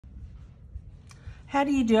How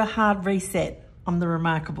do you do a hard reset on the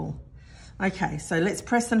reMarkable? Okay, so let's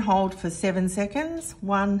press and hold for 7 seconds.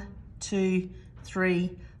 1, 2,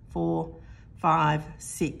 3, 4, 5,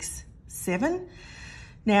 6, 7.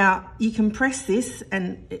 Now you can press this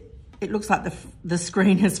and it looks like the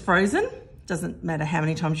screen has frozen. Doesn't matter how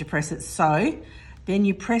many times you press it. So then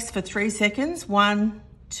you press for 3 seconds. 1,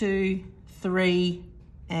 2, 3,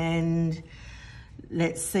 and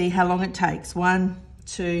let's see how long it takes. 1,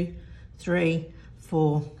 2, 3,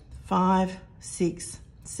 4, 5, 6,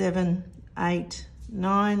 7, 8,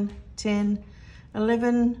 9, 10,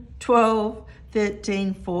 11, 12,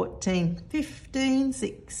 13, 14, 15,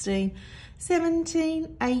 16,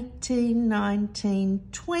 17, 18, 19,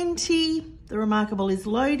 20. The reMarkable is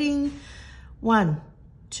loading. 1,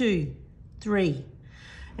 2, 3.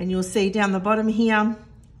 And you'll see down the bottom here,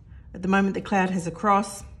 at the moment the cloud has a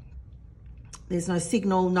cross. There's no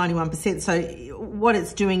signal, 91%. So what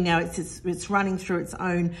it's doing now, it's running through its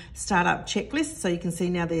own startup checklist. So you can see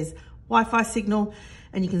now there's Wi-Fi signal,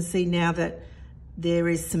 and you can see now that there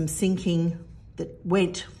is some syncing that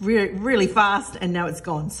went really fast, and now it's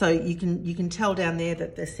gone. So you can tell down there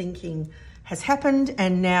that the syncing has happened,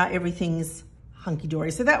 and now everything's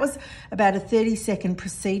hunky-dory. So that was about a 30-second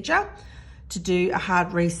procedure to do a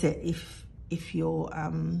hard reset if you're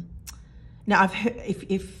now I've heard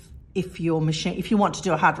if your machine, if you want to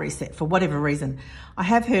do a hard reset for whatever reason. I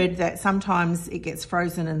have heard that sometimes it gets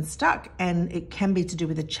frozen and stuck, and it can be to do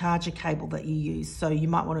with the charger cable that you use. So you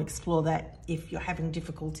might want to explore that if you're having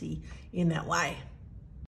difficulty in that way.